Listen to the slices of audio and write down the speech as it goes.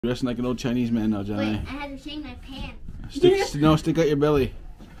Dressing like an old Chinese man now, Johnny. Wait, I had to change my pants. Stick out your belly.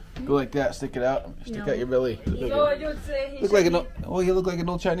 Go like that. Stick it out. Stick out your belly. Look like an. Oh, you look like an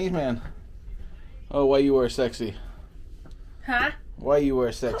old Chinese man. Oh, why you wear sexy? Huh? Why you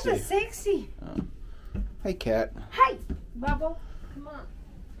wear sexy? How's sexy? Hey, cat. Hi, Bubble. Come on.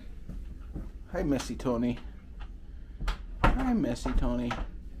 Hi, Messy Tony. Hi, Messy Tony.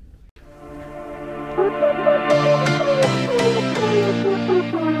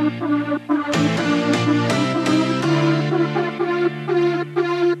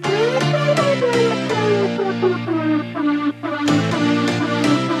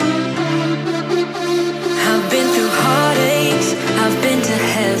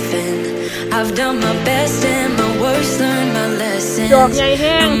 I've done my best and my worst, learned my lessons. No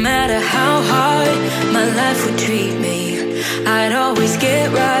matter how hard my life would treat me, I'd always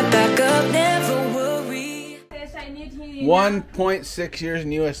get right back up, never worry. 1.6 years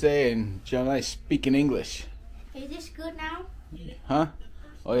in USA and Johnny speaking English. Is this good now? Huh?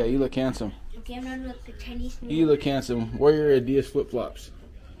 Oh yeah, you look handsome. Okay, I'm gonna look the Chinese. You look handsome. Wear your Adidas flip-flops.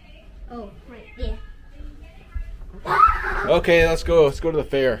 Oh, right there. Okay, let's go. Let's go to the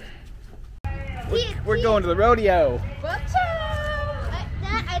fair. We're going to the rodeo.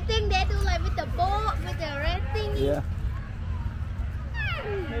 I think they do like with the boat, with the red thingy. Yeah.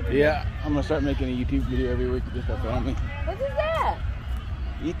 Yeah, I'm gonna start making a YouTube video every week with this stuff on me. What is that?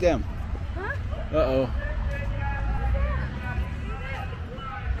 Eat them. Huh? Uh-oh.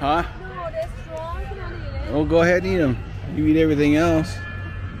 Huh? No, they're strong. Come on, eat it. Oh, go ahead and eat them. You eat everything else.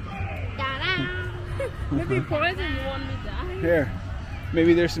 Maybe poison you want me to die. Here.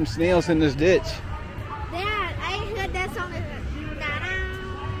 Maybe there's some snails in this ditch. Dad, I heard that song.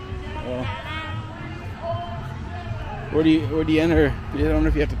 Oh. Where do you enter? I don't know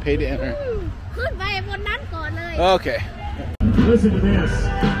if you have to pay to enter. Okay. Listen to this.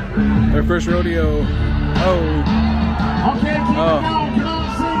 Our first rodeo. Oh. Okay, keep it going. Come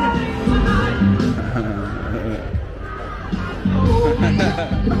on, sing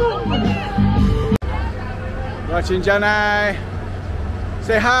it. Watching Johnny.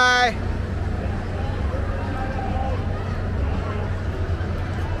 Say hi.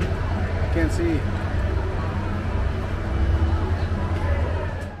 Can't see.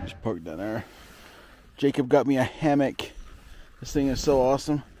 Just parked down there. Jacob got me a hammock. This thing is so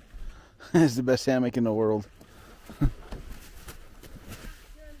awesome. It's the best hammock in the world.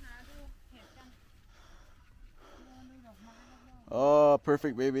 Oh,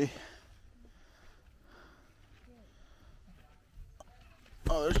 perfect, baby.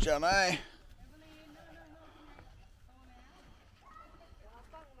 Oh, there's Johnny.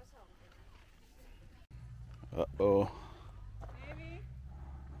 Uh-oh.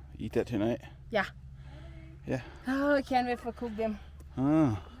 Eat that tonight? Yeah. Yeah. Oh, I can't wait for cook them.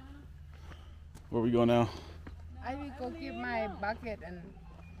 Ah. Where we go now? I will go get my bucket and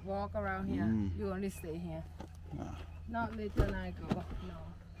walk around here. You only stay here. Ah. Not later than I go. No.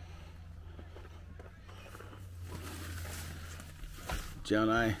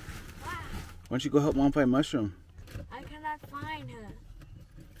 Johnny. Why don't you go help Mom find mushroom? I cannot find her.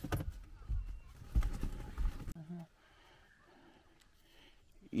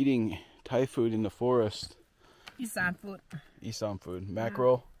 Eating Thai food in the forest. Isan food. Isan food.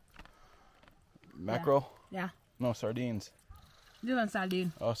 Mackerel. Mackerel? Yeah. No, sardines. This one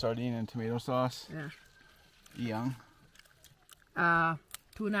sardine. Oh, sardine and tomato sauce. Yeah. Young.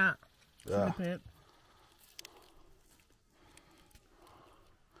 Tuna. Yeah.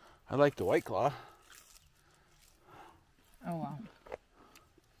 I like the White Claw. Oh wow.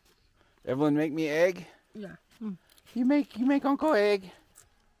 Evelyn, make me egg. Yeah. You make Uncle egg.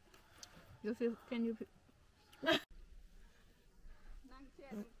 You feel? Can you?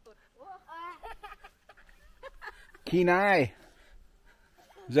 Kenai.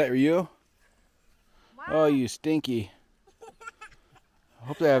 Is that you? Wow. Oh, you stinky. I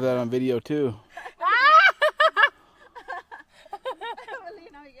hope they have that on video too.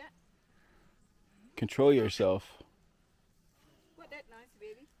 Control yourself. What that nice,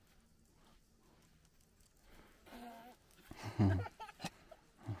 baby?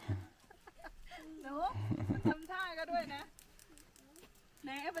 No, sometimes I do it now.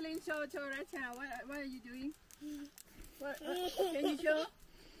 Now, Evelyn, show Ratcha. What are you doing? What? Can you show?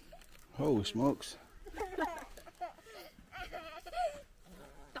 Oh, smokes.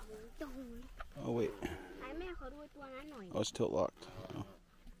 Oh, wait. Oh, it's tilt locked. Oh.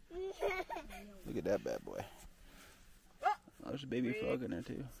 Look at that bad boy. Oh, there's a baby frog in there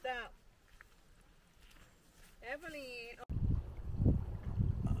too. Stop. Evelyn.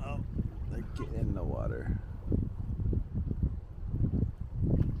 Oh, they're getting in the water.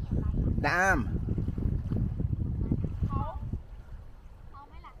 Damn.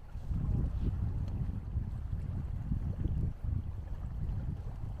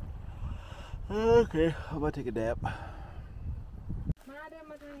 Okay, I'm about to take a dab.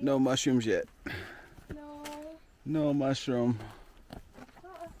 No mushrooms yet. No. No mushroom.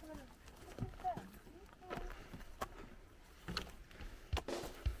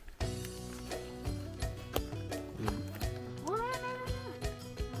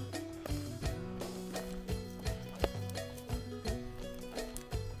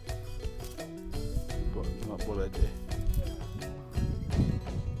 Bolete.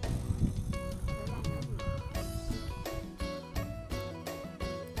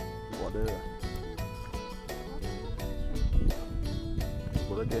 Water.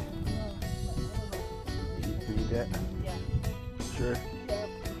 Bolete. You can eat that? Yeah. Sure.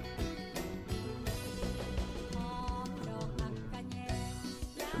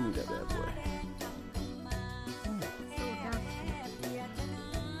 Show me that bad boy.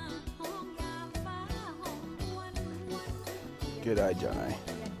 Good eye, John Eye.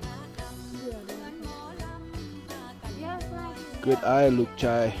 Good eye, Luke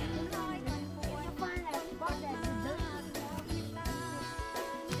Chai.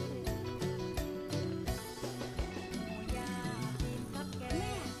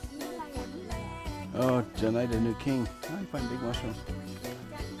 Oh, John Eye, the new king. Oh, you find big mushroom.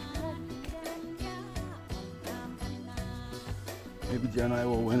 Maybe John Eye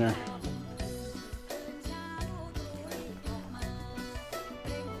will win her.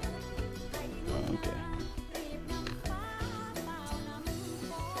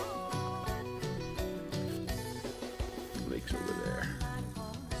 Lake's over there.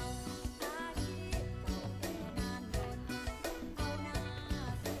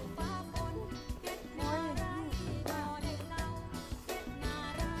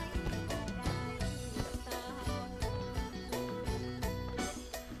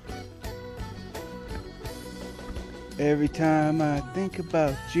 Every time I think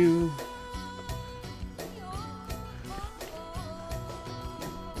about you.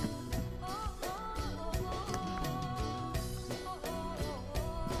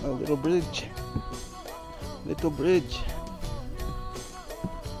 A little bridge. Little bridge.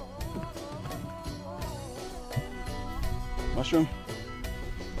 Mushroom.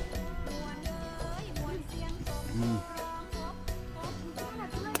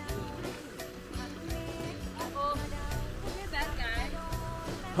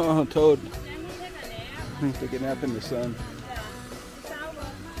 Oh, toad. Take a nap in the sun.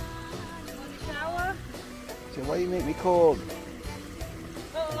 So why you make me cold?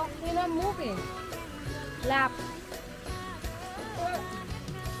 You're not moving. Lap.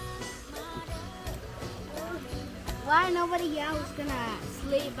 Why nobody else gonna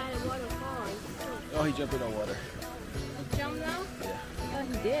sleep by the waterfall? Oh, he jumped in the water. Jump now? Yeah. Oh,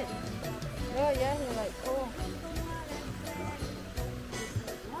 he did. Oh, yeah, he's like, cool.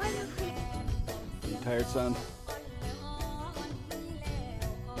 You tired, son?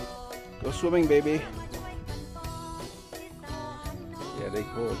 Go swimming, baby. Yeah, they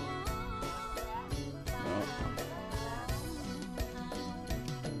cold. No.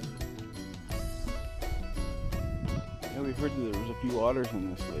 Yeah, we heard that there was a few otters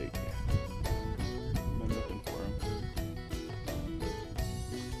in this lake. I've been looking for them.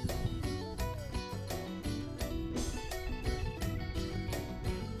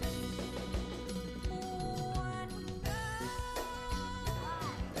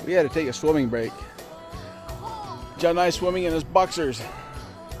 We had to take a swimming break. John Nye swimming in his boxers.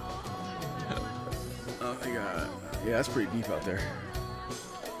 Oh my god. Yeah, that's pretty deep out there.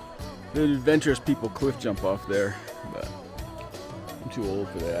 The adventurous people cliff jump off there, but I'm too old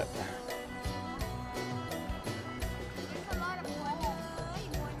for that.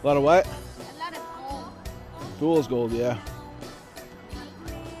 A lot of what? A lot of gold. Fool's gold, yeah.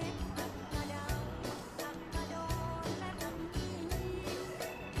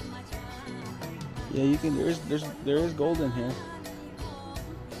 Yeah, you can. There is gold in here.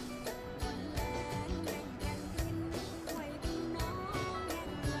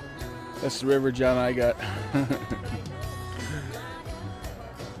 That's the river John I got.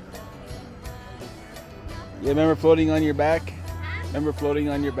 You remember floating on your back? Remember floating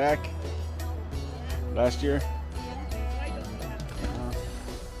on your back last year?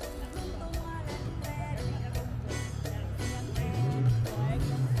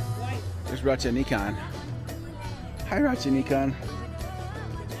 There's Ratcha Nikon. Hi, Ratcha Nikon.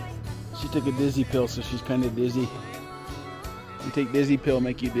 She took a dizzy pill, so she's kind of dizzy. You take dizzy pill,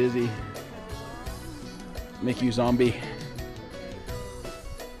 make you dizzy. Make you zombie.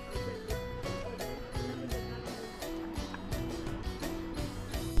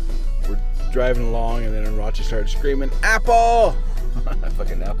 driving along, and then Ratcha started screaming, "Apple!"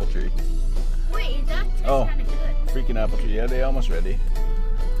 Fucking apple tree. Wait, that tastes Oh, kind of good. freaking apple tree. Yeah, they almost ready.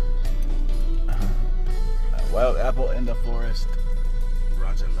 Wild apple in the forest.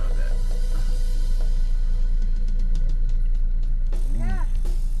 Ratcha loved that. Yeah.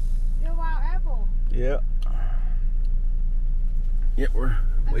 They're wild apple. Yeah. Yeah, we're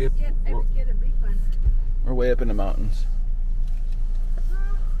way up. I would get a big one. We're way up in the mountains.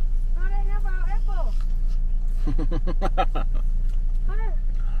 Oh, they have wild apple.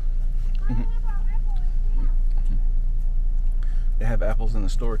 They have apples in the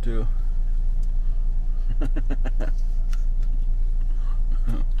store too.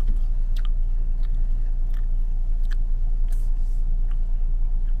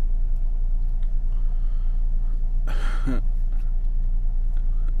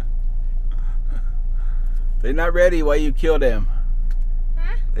 They're not ready. Why you kill them?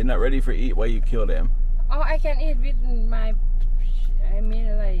 Huh? They're not ready for eat. Why you kill them? Oh, I can eat with my, I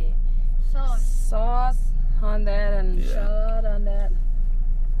mean like sauce on that and salad on that.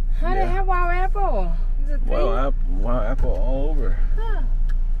 How they have wild apple? Is it Wild apple all over. Huh.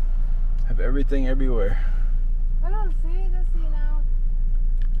 Have everything everywhere. I don't see. Let's see now.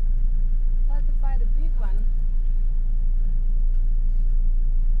 Have to find a big one.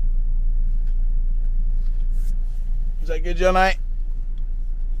 Is that good, John Knight?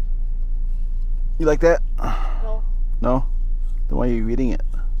 You like that? No. No? Then why are you eating it?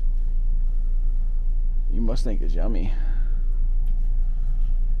 You must think it's yummy.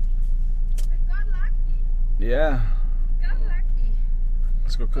 I got lucky. Yeah. Got lucky.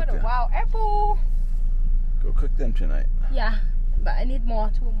 Let's go cook Got a them. wild apple. Go cook them tonight. Yeah, but I need more.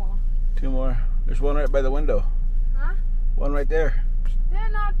 2 more. 2 more. There's one right by the window. Huh? One right there. They're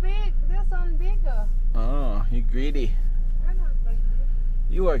not big. This one bigger. Oh, you greedy. They're not big.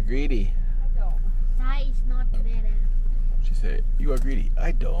 You are greedy. I don't. That is not better. She said, you are greedy.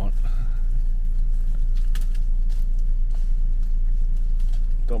 I don't.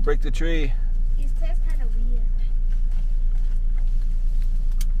 Don't break the tree. It tastes kind of weird.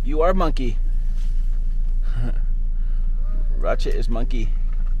 You are monkey. Ratcha is monkey.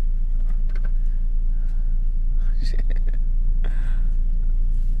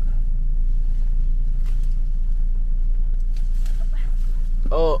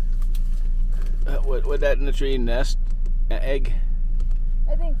 Oh, what that in the tree? Nest? An egg?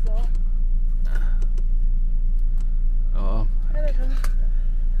 I think so. Oh, I don't know.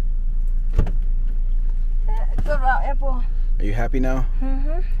 Good wild apple. are you happy now?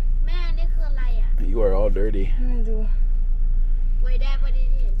 Mm-hmm. แม่นี่คืออะไรอ่ะ You are all dirty. ไม่ดู Wait, that what it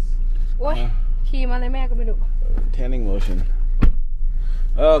is? โอ๊ยขี่มาเลยแม่ก็ไม่ดู Tanning lotion.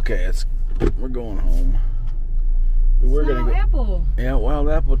 Okay, we're going home. We're gonna Wild go. apple. Yeah, wild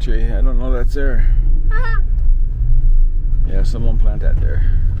apple tree. I don't know that's there. Yeah, someone plant that there.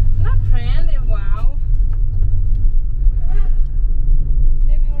 Not plant, they're wild.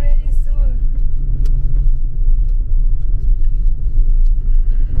 They'll be ready soon.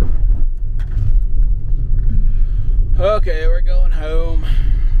 Okay, we're going home.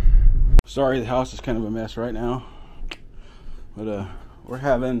 Sorry, the house is kind of a mess right now, but we're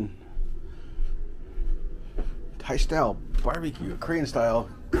having Thai style barbecue, Korean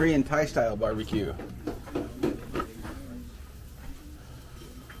Thai style barbecue.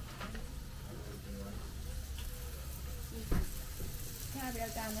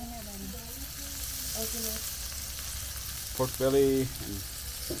 Pork belly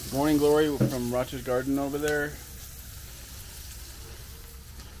and morning glory from Ratcha's garden over there.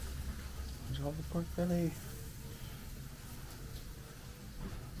 There's all the pork belly.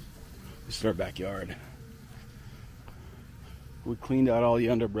 This is our backyard. We cleaned out all the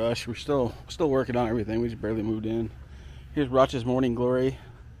underbrush. We're still working on everything. We just barely moved in. Here's Ratcha's morning glory.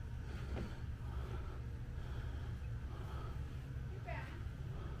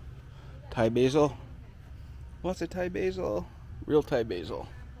 Thai basil. What's a Thai basil? Real Thai basil.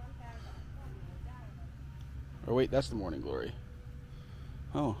 Or wait, that's the morning glory.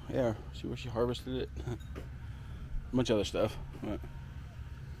 Oh yeah, see where she harvested it. A bunch of other stuff.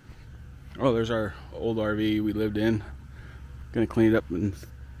 Oh, there's our old RV we lived in. Gonna clean it up and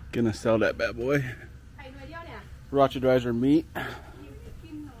gonna sell that bad boy. Ratcha drives her meat.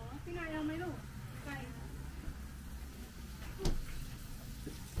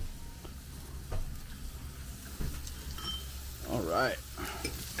 All right,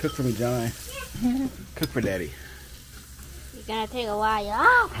 cook for me, Johnny. Cook for Daddy. It's gonna take a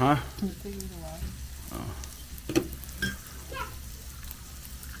while. Huh? Oh.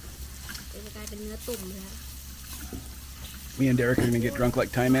 จะกลายเป็นเนื้อตุ่มเลย Me and Derek are gonna get drunk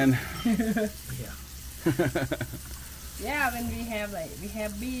like Thai men. Yeah, when we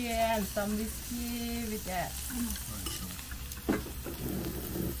have beer and some whiskey with that.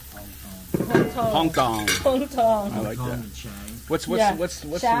 Hong Kong. Hong Kong. I like that. What's Yeah.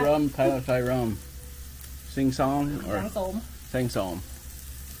 the Cha. rum? Thai rum. Sing song or Sang som. sang som?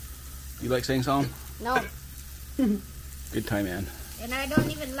 You like sang som? No. Good Thai man. And I don't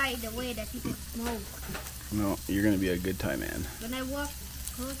even like the way that people smoke. No, you're gonna be a good Thai man. When I walk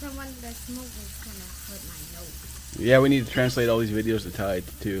close to someone that smokes, it's gonna hurt my nose. Yeah, we need to translate all these videos to Thai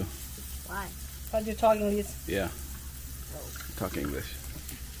too. Why? But you're talking this. Yeah. Talk English.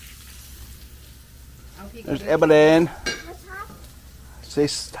 Okay, There's Evelyn. Say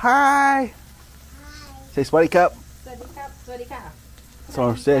hi. Say Swaddy Cup. Swaddy Cup.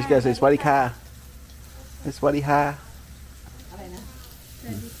 So say Swaddy Ka. Say Swaddy Ha.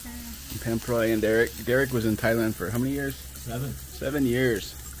 Pamproy and Derek. Derek was in Thailand for how many years? 7. 7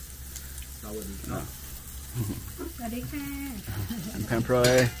 years. And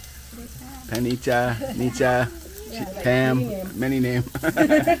Pamproy, Panicha, Nicha, Pam, many name.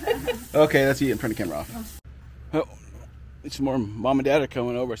 Okay, let's eat and turn the camera off. Oh, some more mom and dad are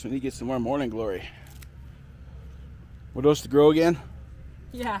coming over, so we need to get some more morning glory. Were those to grow again?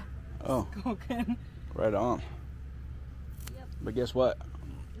 Yeah. Oh, Okay. right on. But guess what?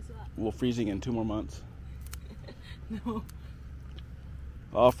 We're freezing in 2 more months. No.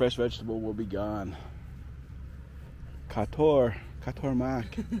 All fresh vegetable will be gone. Kator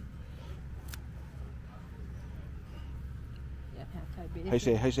mak. How you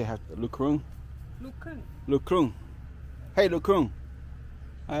say Lukrung? Lukrung. Hey Lukrung.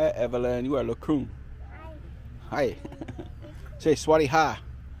 Hi Evelyn, you are Lukrung. Hi. Say Swaddy Ha.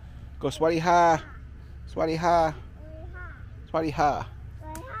 Go Swaddy Ha. Swaddy Ha. Swaddy Ha.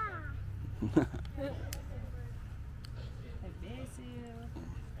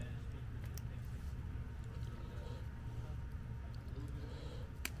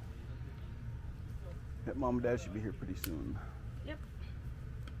 That mom and dad should be here pretty soon. Yep.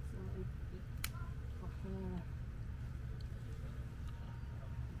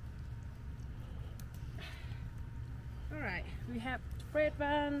 All right, we have bread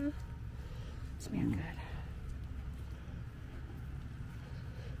bun. Smells good.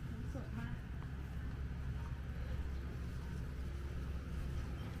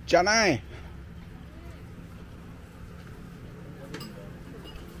 Janai.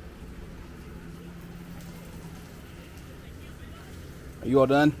 Are you all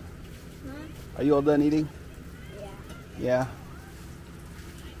done? Are you all done eating? Yeah.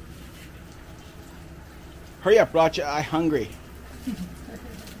 Hurry up, Ratcha. I'm hungry.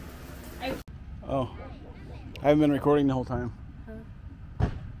 Oh. I haven't been recording the whole time.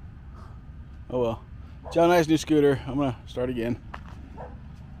 Oh well. John I's new scooter. I'm gonna start again.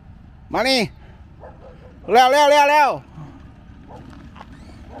 Money! Leo, Leo, Leo, Leo!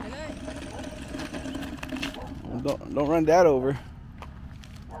 Don't run that over.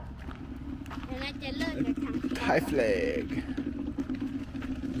 Thai flag.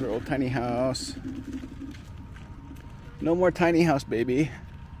 There's our old tiny house. No more tiny house, baby.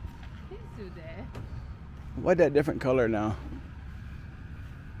 Why that different color now?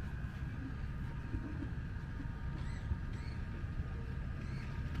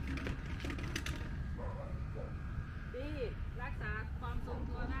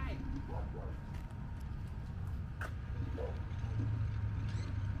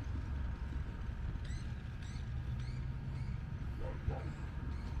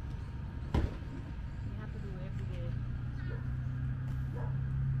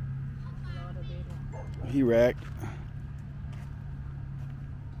 He wrecked.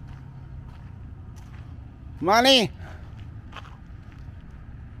 Money!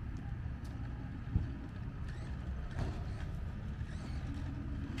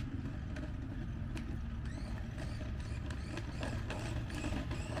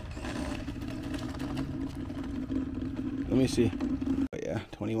 Let me see. Oh yeah,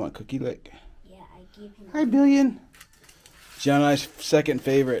 21 cookie lick. Yeah, I give him. Hi, Billion. John I's second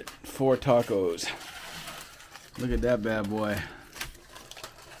favorite, 4 tacos. Look at that bad boy.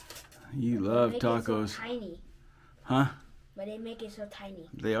 You love tacos. So tiny. Huh? But they make it so tiny.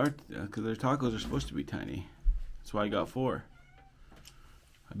 They are, because their tacos are supposed to be tiny. That's why I got 4.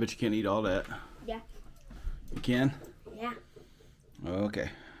 I bet you can't eat all that. Yeah. You can? Yeah.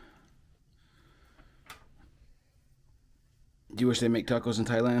 Okay. Do you wish they make tacos in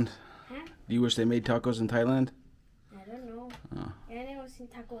Thailand? Huh? Do you wish they made tacos in Thailand? I don't know. Oh. I never seen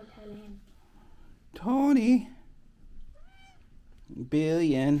taco in Thailand. Tony.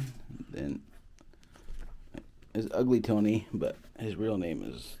 Billion. Then is Ugly Tony, but his real name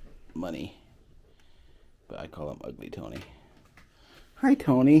is Money. But I call him Ugly Tony. Hi,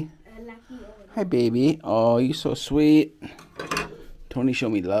 Tony. Hi, baby. Oh, you're so sweet. Tony, show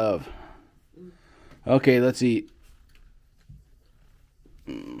me love. Okay, let's eat.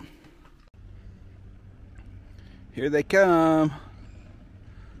 Here they come.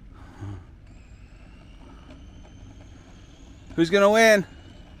 Who's gonna win?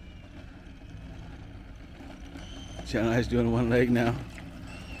 Shani's doing one leg now.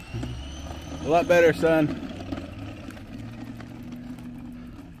 A lot better, son.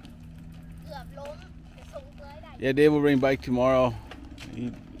 Yeah, Dave will bring bike tomorrow.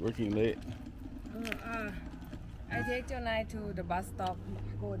 He's working late. I take tonight to the bus stop.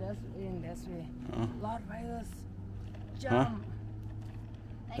 Go this way. Lord Virus. Jump.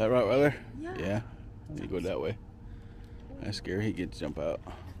 Is that right, Weather? Yeah. You go that way. I'm scared he gets jump out.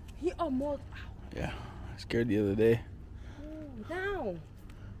 He almost. Yeah. I scared the other day. Now.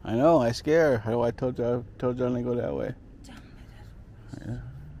 I know, I scare. How I told John to go that way. Yeah.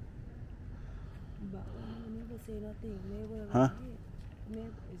 But never say nothing. Never. Huh?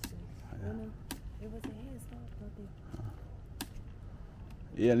 Never say hey, stop, nothing.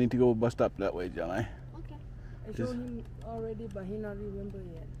 Yeah, I need to go bus stop that way, John. Okay. I showed him already, but he not remember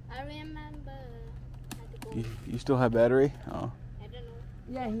yet. I remember. You still have battery? Oh. I don't know.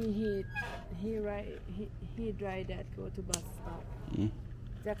 Yeah, he drive that go to bus stop.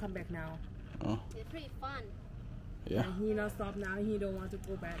 Just come back now. Oh. It's pretty fun. Yeah. And he not stop now. He don't want to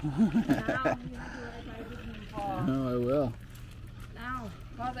go back. Now you have to ride with him for. No, I will. Now,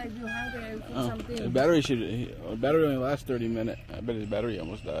 because if you hungry, I cook The something. battery only lasts 30 minutes. I bet his battery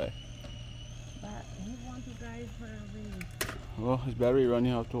almost died. But he want to drive for a ring. Well, his battery run,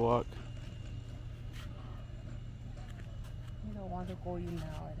 you have to walk. He don't want to go in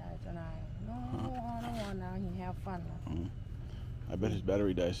now tonight. No, I don't want now. He have fun. I bet his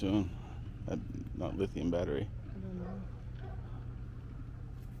battery dies soon. Not lithium battery. I don't know.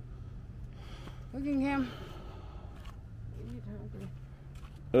 Look at him. He's hungry.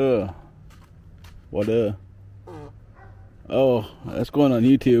 What Oh, that's going on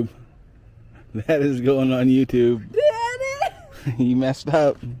YouTube. That is going on YouTube. Daddy! You messed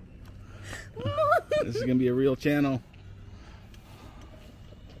up. This is gonna be a real channel.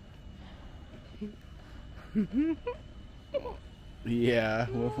 Yeah,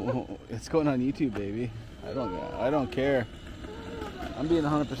 well, it's going on YouTube, baby. I don't care. I'm being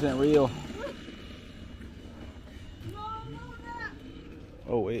 100% real.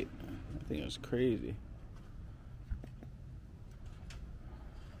 Oh wait, I think it was crazy.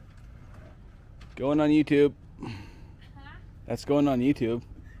 Going on YouTube. That's going on YouTube.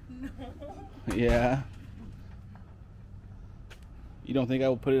 No. Yeah. You don't think I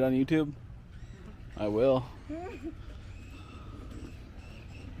will put it on YouTube? I will.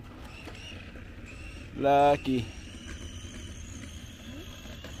 Lucky.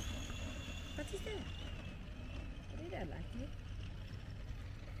 What is that? What is that, Lucky?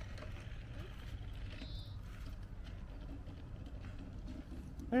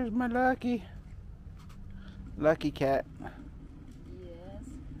 There's my Lucky. Lucky cat. Yes.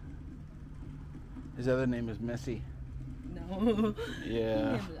 His other name is Messy. No.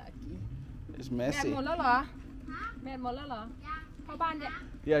 Yeah. Lucky. It's แม่ messy. หมดแล้วเหรอแม่หมดแล้วเหรอเข้าบ้านเนี่ย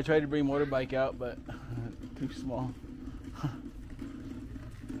Yeah, I tried to bring motorbike out, but too small.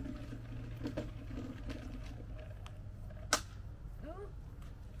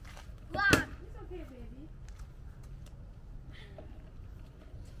 Wow. It's okay, baby.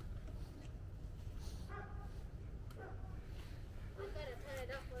 I gotta turn it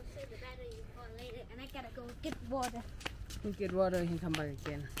off or save the battery for later, and I gotta go get water. He get water, he come back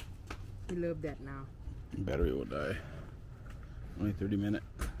again. He love that now. Battery will die. Only 30 minutes.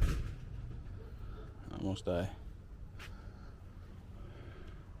 Almost die.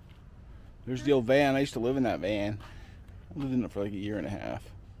 There's the old van. I used to live in that van. I lived in it for like a year and a half.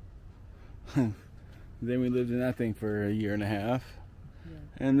 Then we lived in that thing for a year and a half.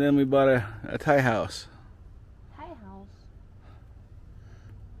 Yeah. And then we bought a Thai house. Thai house.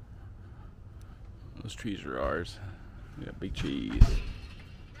 Those trees are ours. We got big trees.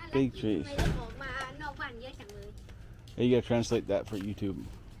 Big trees. Hey, you gotta translate that for YouTube.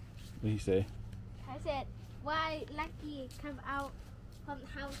 What do you say? I said, why Lucky come out from the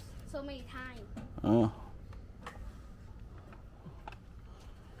house so many times? Oh.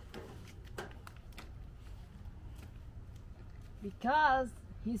 Because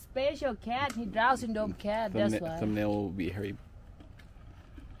he's special cat, he Down syndrome cat, that's why. Thumbnail will be Harry.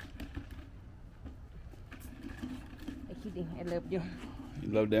 I'm kidding, I love you. You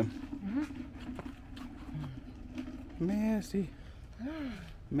love them? Messy.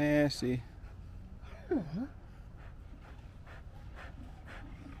 Messy.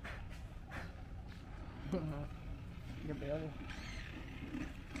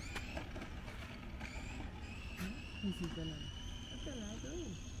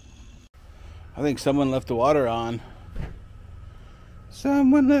 I think someone left the water on.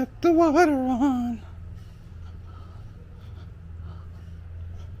 Someone left the water on.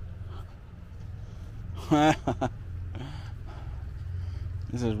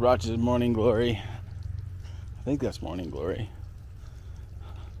 This is Ratcha's morning glory. I think that's morning glory.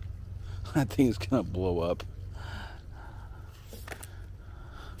 That thing is gonna blow up.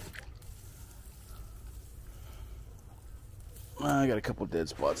 I got a couple dead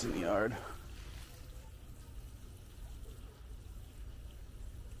spots in the yard.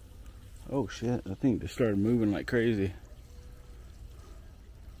 Oh shit, that thing just started moving like crazy.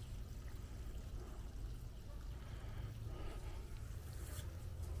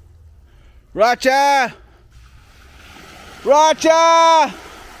 Ratcha! Ratcha!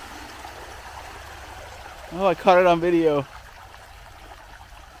 Oh, I caught it on video.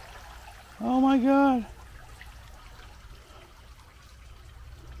 Oh my god.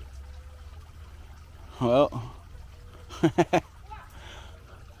 Well,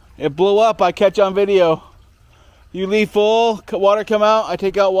 it blew up. I catch on video. You leave full, water come out, I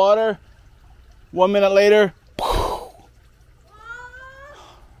take out water. 1 minute later,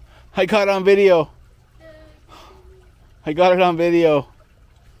 I got it on video. I got it on video.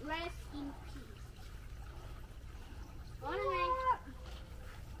 Rest in peace.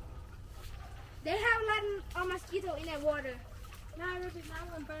 They have a mosquito in that water.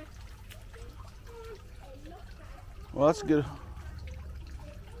 Well, that's good.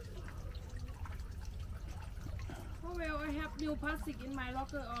 Oh well, I have new plastic in my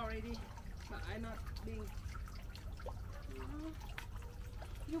locker already, but I'm not being.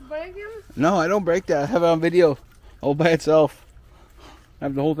 You break them? No, I don't break that. I have it on video all by itself. I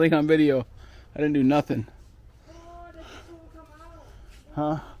have the whole thing on video. I didn't do nothing. Oh, the screw come out.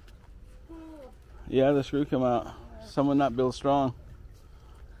 Huh? Screw. Yeah, the screw come out. Someone not built strong.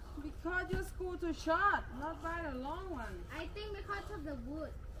 Because your screw too short, not by the long one. I think because of the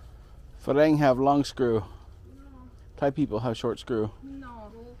wood. Farang have long screw. No. Thai people have short screw.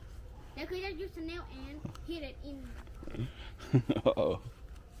 No. They could just use a nail and hit it in. Uh-oh.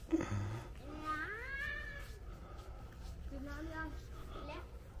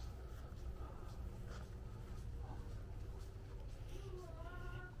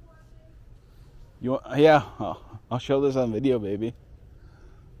 You want, yeah, I'll show this on video, baby.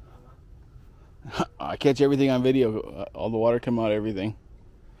 I catch everything on video. All the water come out, everything.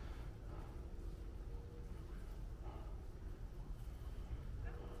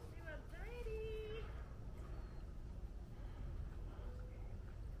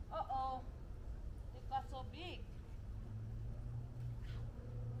 Uh-oh. It got so big.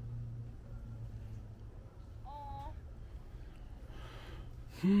 Oh.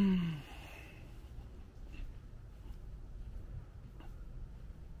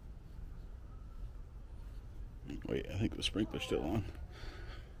 Wait, I think the sprinkler's still on.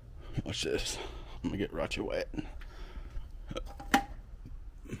 Watch this. I'm gonna get Ratcha wet.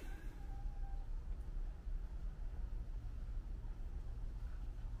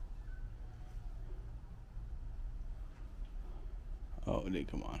 Oh, it didn't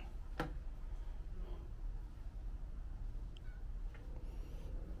come on.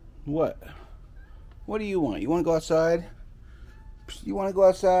 What? What do you want? You want to go outside? You want to go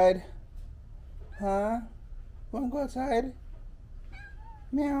outside? Huh? You want to go outside?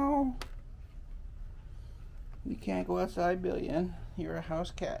 Meow. You can't go outside, Billion. You're a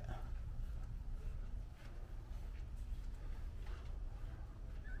house cat.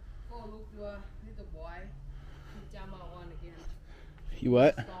 Oh, look, your little boy. He jump out again. He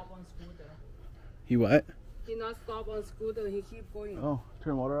what? Stop on scooter. He what? He not stop on scooter. He keep going. Oh,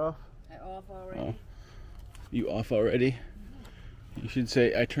 turn water off? I off already. Oh. You off already? You should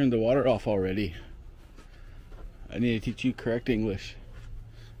say, I turned the water off already. I need to teach you correct English.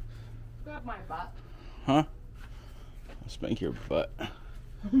 Grab my butt. Huh? I'll spank your butt. Oh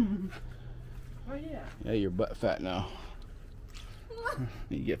yeah. Yeah, your butt fat now.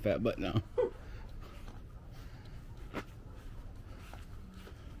 You get fat butt now. Go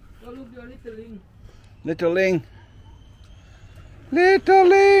look your little ling. Little Ling. Little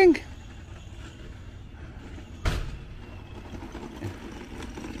Ling.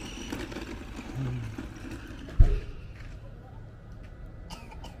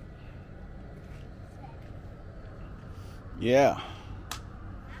 Yeah.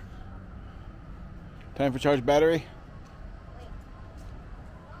 Time for charge battery.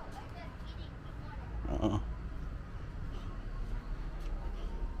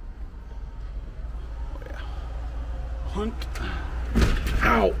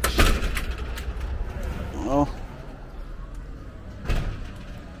 Ouch. Oh.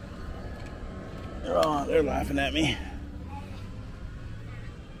 They're laughing at me.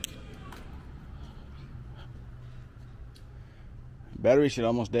 Battery should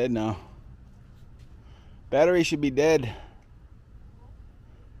almost dead now. Battery should be dead.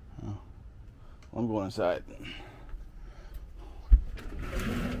 Oh. I'm going inside.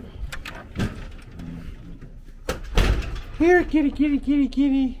 Here, kitty, kitty, kitty,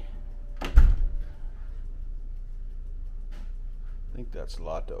 kitty. I think that's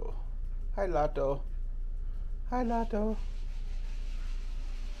Lotto. Hi, Lotto. Hi, Lotto.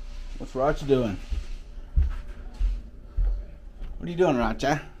 What's Ratcha doing? What are you doing,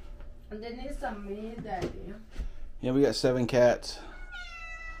 Ratcha? And then there's some meat, Daddy. Yeah, we got 7 cats.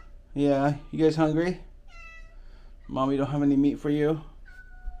 Yeah, you guys hungry? Mommy don't have any meat for you?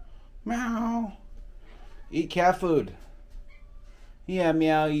 Meow. Eat cat food. Yeah,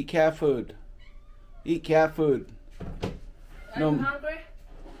 meow, eat cat food. Eat cat food. Are you hungry?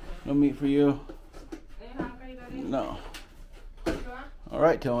 No meat for you. Are you hungry, Daddy? No. Sure?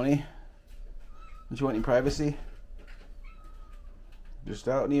 Alright, Tony. Don't you want any privacy? Just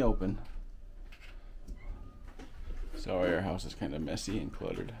out in the open. Sorry, our house is kind of messy and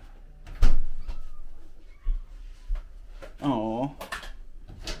cluttered. Oh.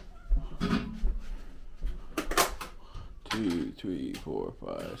 2, 3, 4,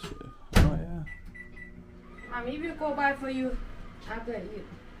 5, 6. Oh yeah. Mommy will go buy for you after I eat.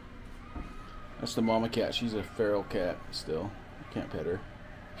 That's the mama cat. She's a feral cat still. Can't pet her.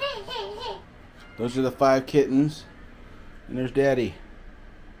 Hey, hey, hey. Those are the 5 kittens. And there's Daddy.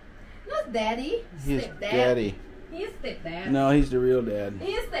 Not Daddy. He's Stepdad. Daddy. He's stepdad. No, he's the real dad.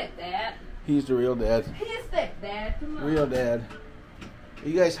 He's stepdad. He's the real dad. He's stepdad. Come on. Real dad. Are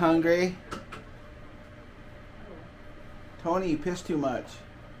you guys hungry? Tony, you pissed too much.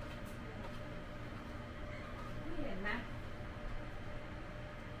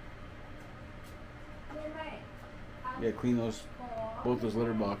 Yeah, clean both those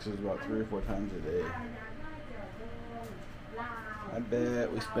litter boxes about 3 or 4 times a day. I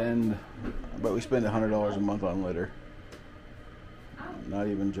bet we spend $100 a month on litter. I'm not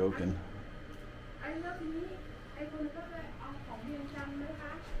even joking.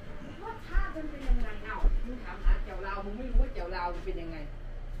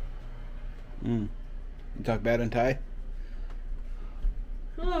 You talk bad in Thai?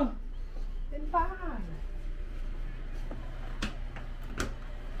 Oh,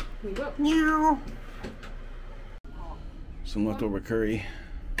 Meow. Some leftover curry.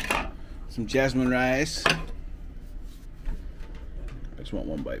 Some jasmine rice. I just want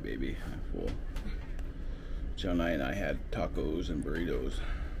one bite, baby. I'm full. John and I had tacos and burritos.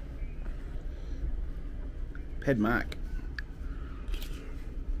 Ped Mac.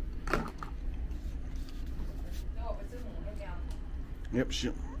 Yep,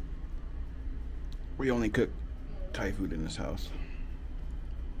 sure. We only cook Thai food in this house.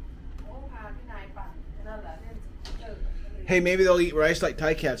 Hey, maybe they'll eat rice like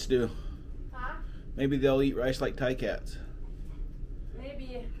Thai cats do. Huh? Maybe they'll eat rice like Thai cats.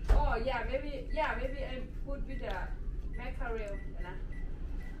 Maybe. Oh yeah, maybe. Yeah, maybe I put with the mackerel.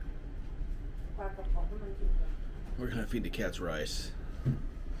 We're gonna feed the cats rice.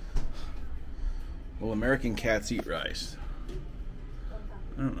 Well, American cats eat rice.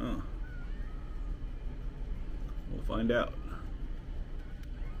 I don't know. We'll find out.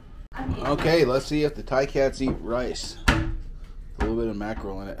 Okay, let's see if the Thai cats eat rice. A little bit of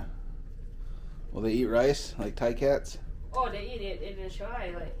mackerel in it. Will they eat rice like Thai cats? Oh, they eat it in the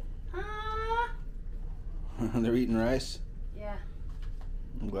shoai, like. Ah. They're eating rice? Yeah.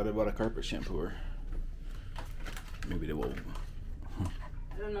 I'm glad I bought a carpet shampooer. Maybe they will.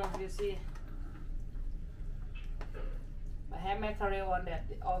 I don't know if you see. I have mackerel on that.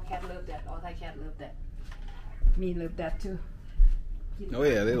 All cat love that. All Thai cat love that. Me love that too. Oh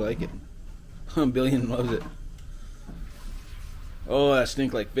yeah, they like it. Billion loves it. Oh, that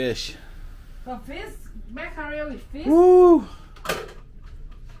stink like fish. For fish? Mackerel with fish? Woo!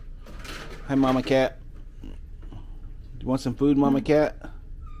 Hi, Mama Cat. Do you want some food, Mama Cat?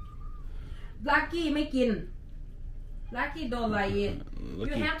 Lucky ไม่กิน Lucky don't like it.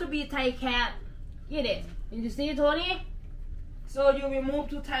 Lucky. You have to be Thai cat. Eat it. You see, Tony? So you will move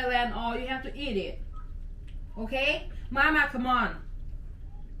to Thailand or you have to eat it. Okay? Mama, come on.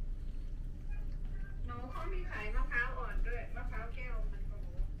 เขามีขายมะพร้าวอ่อนด้วยมะพร้าวแก้วมันโ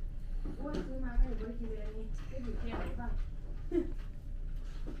อ้ โอ้ยซื้อมาก็อยู่บนทีวีนี้ก็อยู่แค่ไหนบ้าง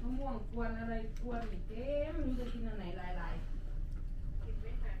มะม่วงกวนอะไรกวนอีกเต็มมีจะกินอันไหนหลาย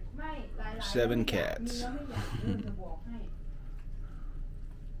ๆไม่หลายๆ 7 cats. มีแล้วไม่อยากจะบอกให้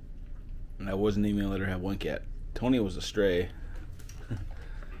And I wasn't even gonna let her have one cat. Tony was a stray.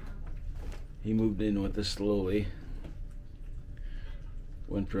 He moved in with us slowly.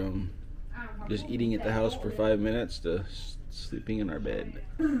 Went from just eating at the house for 5 minutes to sleeping in our bed.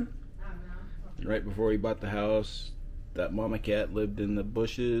 And right before we bought the house, that mama cat lived in the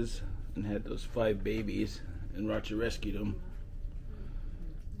bushes and had those 5 babies, and Ratcha rescued them.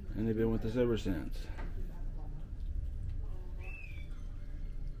 And they've been with us ever since.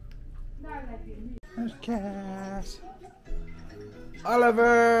 There's Cass.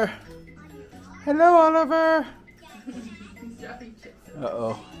 Oliver! Hello, Oliver!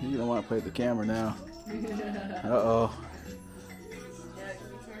 Uh-oh, you don't want to play with the camera now. Uh-oh.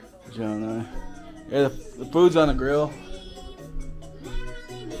 Jonah. Yeah, the food's on the grill.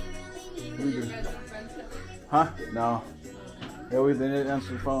 Huh? No. Yeah, we didn't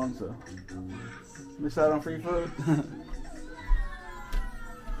answer the phone, so miss out on free food.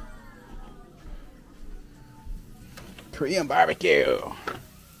 Korean barbecue.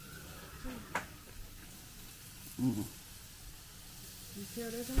 You see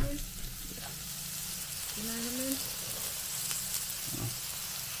what this one is? You know what I mean?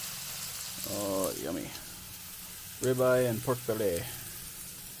 Oh, yummy. Ribeye and pork fillet.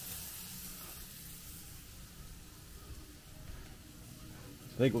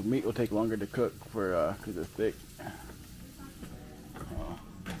 I think with meat will take longer to cook for because it's thick.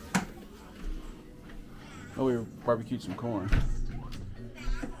 Oh, we barbecued some corn.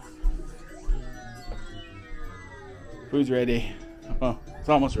 Food's ready. Oh, it's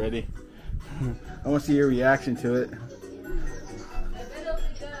almost ready. I want to see your reaction to it.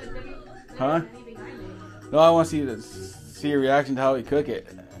 Huh? No, I want to see your reaction to how we cook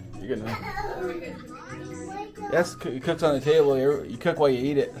it. You're gonna. Yes, it cooks on the table. You cook while you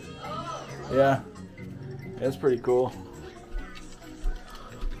eat it. Yeah, that's pretty cool.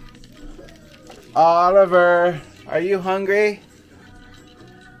 Oliver, are you hungry?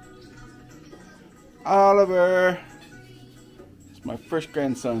 Oliver, it's my first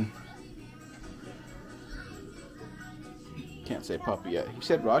grandson. Can't say puppy yet. He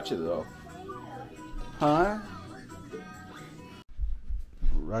said Ratcha though. Huh?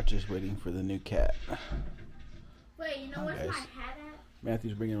 Ratcha's waiting for the new cat. Wait, you know where's my hat at?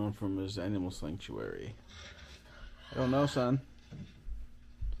 Matthew's bringing one from his animal sanctuary. I don't know, son.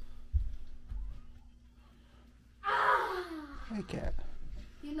 Hey, cat.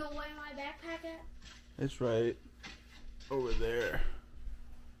 You know where my backpack at? It's right over there.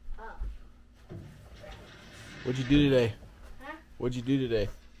 Oh. What'd you do today? Huh? What'd you do today?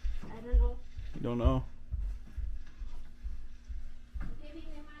 I don't know. You don't know? Maybe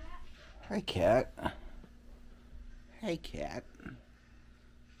in my lap? Hi, cat. Hey, cat.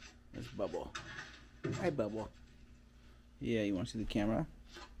 That's Bubble. Hi, Bubble. Yeah, you want to see the camera?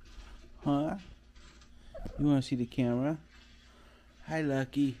 Huh? You want to see the camera? Hi,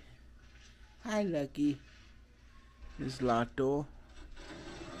 Lucky. Hi, Lucky. This is Lotto.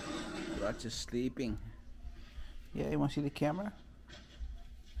 Ratcha's sleeping. Yeah, you want to see the camera?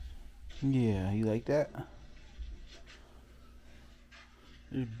 Yeah, you like that?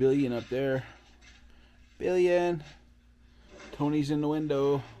 There's Billion up there. Billion. Tony's in the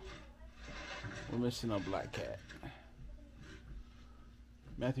window. We're missing a black cat.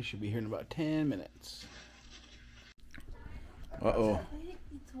 Matthew should be here in about 10 minutes. Uh-oh.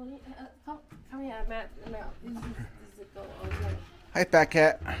 Come here, Matt. This is go. Hi, fat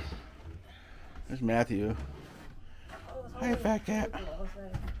cat. There's Matthew. Hi, fat cat.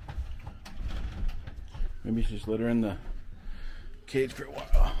 Maybe you should just let her in the cage for a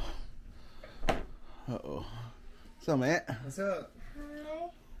while. Uh-oh. What's up, Matt? What's up? Hi.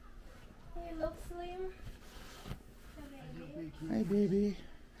 You look slim. Hi, baby.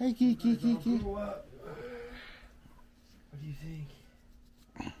 Hi, Kiki, Kiki. What do you think?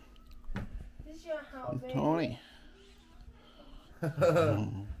 This is your house, baby. Tony.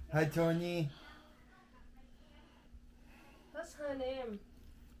 Hi, Tony. What's her name?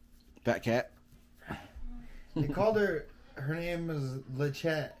 Fat cat. They called her. Her name is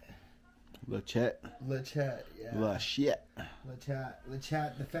Lachette. Lachette. Lachette, yeah. La shit. Lachette.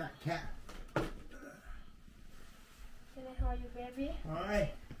 Lachette, the fat cat. Can I hold you, baby?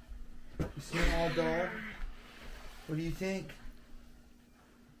 Hi. You small dog. What do you think?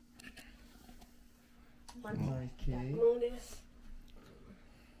 Okay. Move this.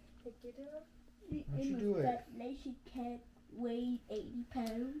 Pick it up. How'd you do it? That lazy cat weighed 80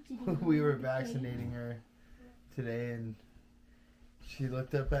 pounds. We were vaccinating her today, and she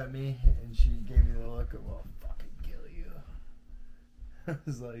looked up at me and she gave me the look of, "I'll fucking kill you." I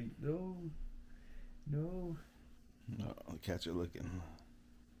was like, "No, no." No, the cats are looking.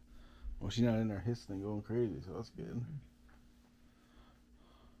 Well, she's not in there hissing and going crazy, so that's good.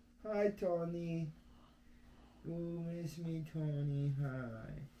 Hi, Tony. Oh, miss me, Tony.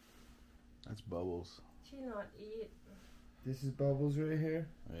 Hi. That's Bubbles. She not eat. This is Bubbles right here?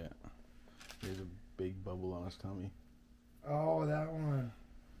 Yeah. There's a big bubble on his tummy. Oh, that one.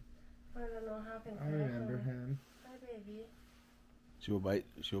 I don't know how can I remember him. Hi, baby. She will bite.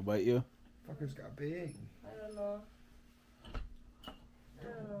 She will bite you. Fucker's got big. I don't know.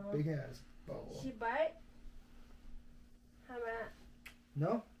 Big ass bubble. She bite? How about?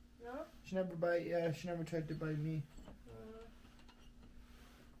 No? No? She never bite. Yeah, she never tried to bite me.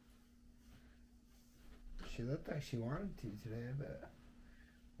 She looked like she wanted to today, but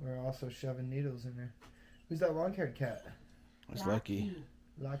we're also shoving needles in her. Who's that long-haired cat? It's Lucky.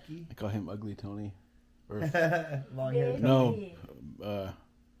 Lucky? I call him Ugly Tony. Or Long-haired no.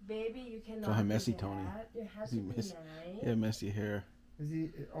 Baby, you cannot call him do Messy that. Tony. You have Is to he be messy? nice. Yeah, messy hair. Is he?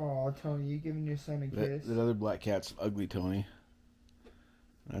 Oh, Tony, you giving your son a kiss? That other black cat's Ugly Tony.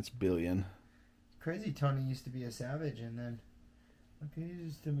 That's Billion. Crazy Tony used to be a savage, and then look,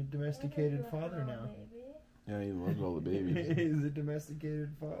 he's just a domesticated father now. Baby. Yeah, he loves all the babies. He's a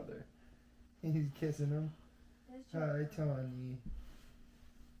domesticated father. He's kissing him. Hi, Tony.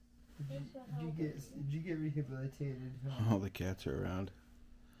 Did you get rehabilitated? Huh? All the cats are around.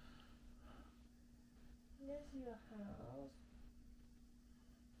 This is your house.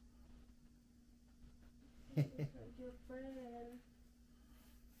 This is your friend.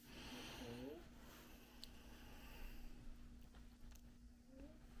 Okay.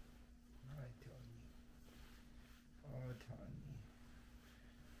 Hi, Tony. Oh, Tony.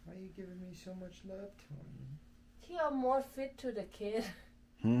 Why are you giving me so much love, Tony? You're more fit to the kid.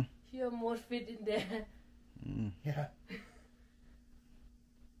 Hmm? You're more fit in there. Mm. Yeah.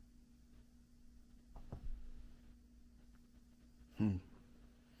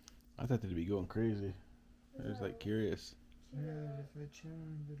 I thought they'd be going crazy. I was like curious. Yeah, that's what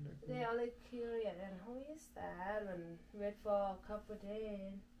chilling. Good luck. They are like curious, and who is that? And wait for a couple of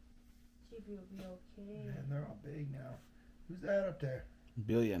days. She will be okay. Man, they're all big now. Who's that up there?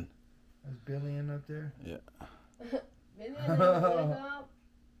 Billion. Is Billion up there? Yeah. Maybe I wake up.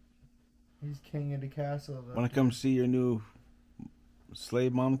 He's king of the castle. Want to come see your new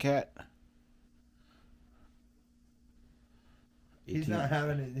slave mom cat? He's not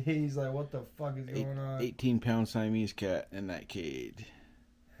having it. He's like, what the fuck is going on? 18-pound Siamese cat in that cage.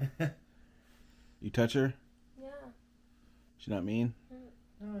 You touch her? Yeah. She not mean?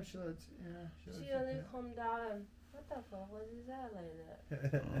 No, she lets. Yeah, She only come down and what the fuck? What is that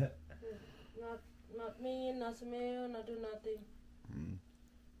like that? Not mean, not smell, not do nothing. Mm.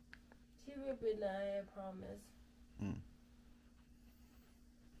 She will be nice, I promise. Mm.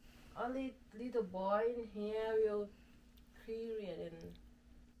 Only little boy in here will curious and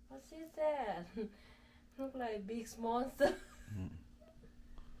what is that? Look like big monster. Mm.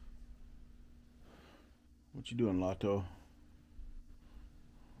 What you doing, Lotto?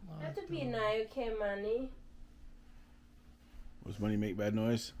 Have to be nice, okay, money? Does money make bad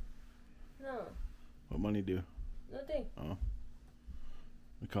noise? No, What money do? nothing. Oh.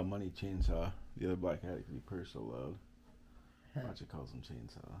 We call money chainsaw. The other black cat because he purrs so loud. Ratcha calls him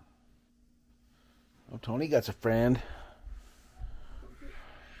chainsaw. Oh, Tony got a friend.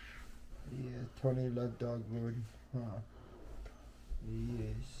 Yeah, Tony loved dog food. Huh.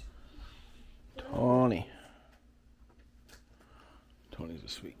 Yes. Tony. Tony's a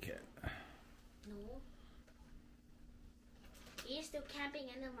sweet cat. No. He's still camping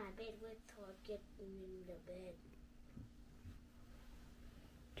under my bed with to get in the bed.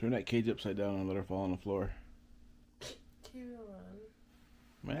 Turn that cage upside down and let her fall on the floor. She will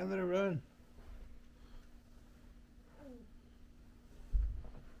run. Man, let her run.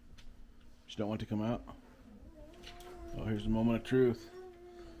 She don't want to come out. Oh, here's the moment of truth.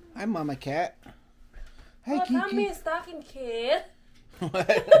 Hi, Mama Cat. Hey, Oh, Kiki. Tommy stuck in kid.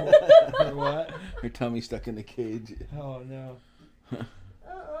 What? What? Her tummy stuck in the cage. Oh no.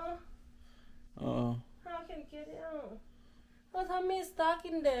 Oh. How can you get it out? Oh, Tommy stuck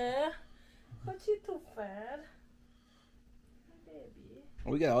in there. But she's too fat. Baby.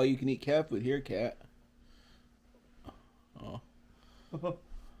 We got all you can eat cat food here, cat. Oh. The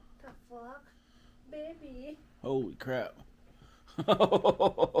fuck? Baby. Holy crap.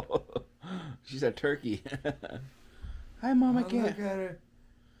 She's a turkey. Hi, Mama Cat. Look at her.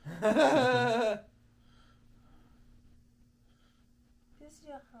 This is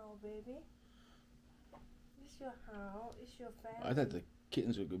your house, baby. This is your house. It's your family. I thought the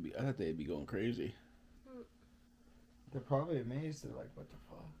kittens would be. I thought they'd be going crazy. They're probably amazed. They're like, what the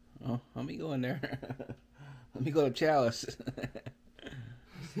fuck? Oh, let me go in there. Let me go to Chalice.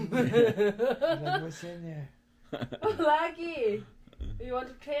 Like, what's in there? Lucky, you want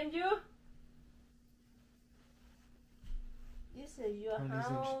to train you? This is your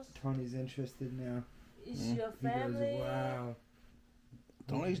house. Tony's interested now. It's your family. He goes, wow.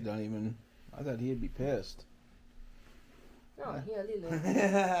 Tony's done even. I thought he'd be pissed. No, he a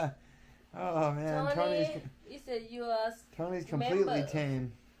little. Oh man, Tony, it's yours. Tony's completely member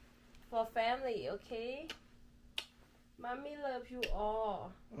tame. For family, okay? Mommy love you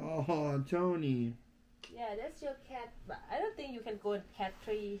all. Oh, Tony. Yeah, that's your cat. But I don't think you can go in cat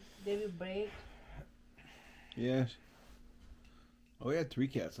tree. They will break. Yeah. Oh, we had 3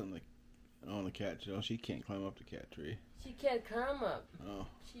 cats on the cat tree. Oh, she can't climb up the cat tree. She can't climb up. Oh.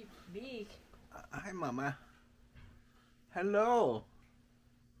 She big. Hi, Mama. Hello.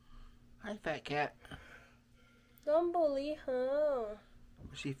 Hi, fat cat. Don't bully her.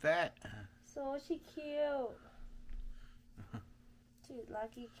 Was she fat? So she cute. She's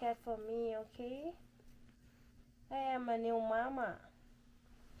lucky cat for me, okay? I am a new mama.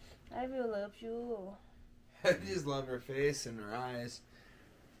 I will love you. I just love her face and her eyes.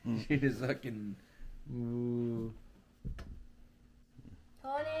 She's looking. Ooh.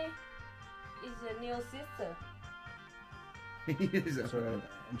 Tony is your new sister. That's alright.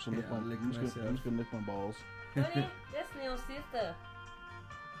 I'm just gonna lick my balls. Tony, that's new sister.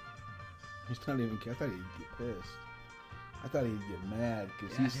 He's not even. I thought he'd get pissed. I thought he'd get mad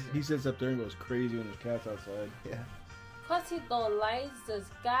because he sits up there and goes crazy when his cat's outside. Yeah. Cause he don't like the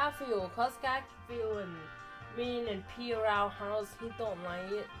Garfield. Cause Garfield and mean and pee around house. He don't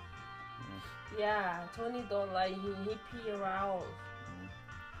like it. Yeah, Tony don't like he pee around.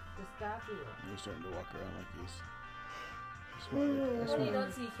 The Garfield. He's starting to walk around like he's. Tony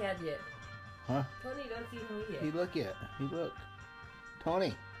don't see cat yet. Huh? Tony don't see who yet. He look yet. He look.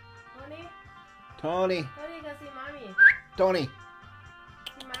 Tony. Tony. Tony. Tony can see mommy. Tony.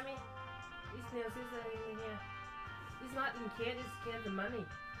 See mommy. It's new sister in here. It's not in cat. It's cat the money.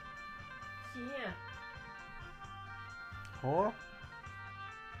 See here. Huh?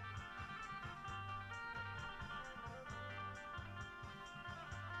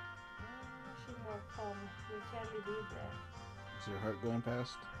 She more calm. You can't believe that. Is her heart going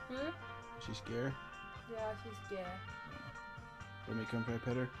past? Hmm? Is she scared? Yeah, she's scared. Want me to come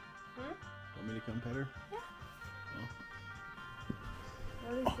pet her? Hmm? Want me to come pet her?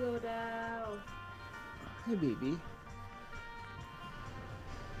 Let it slow down. Hi, baby.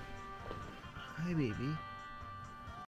 Hi, baby.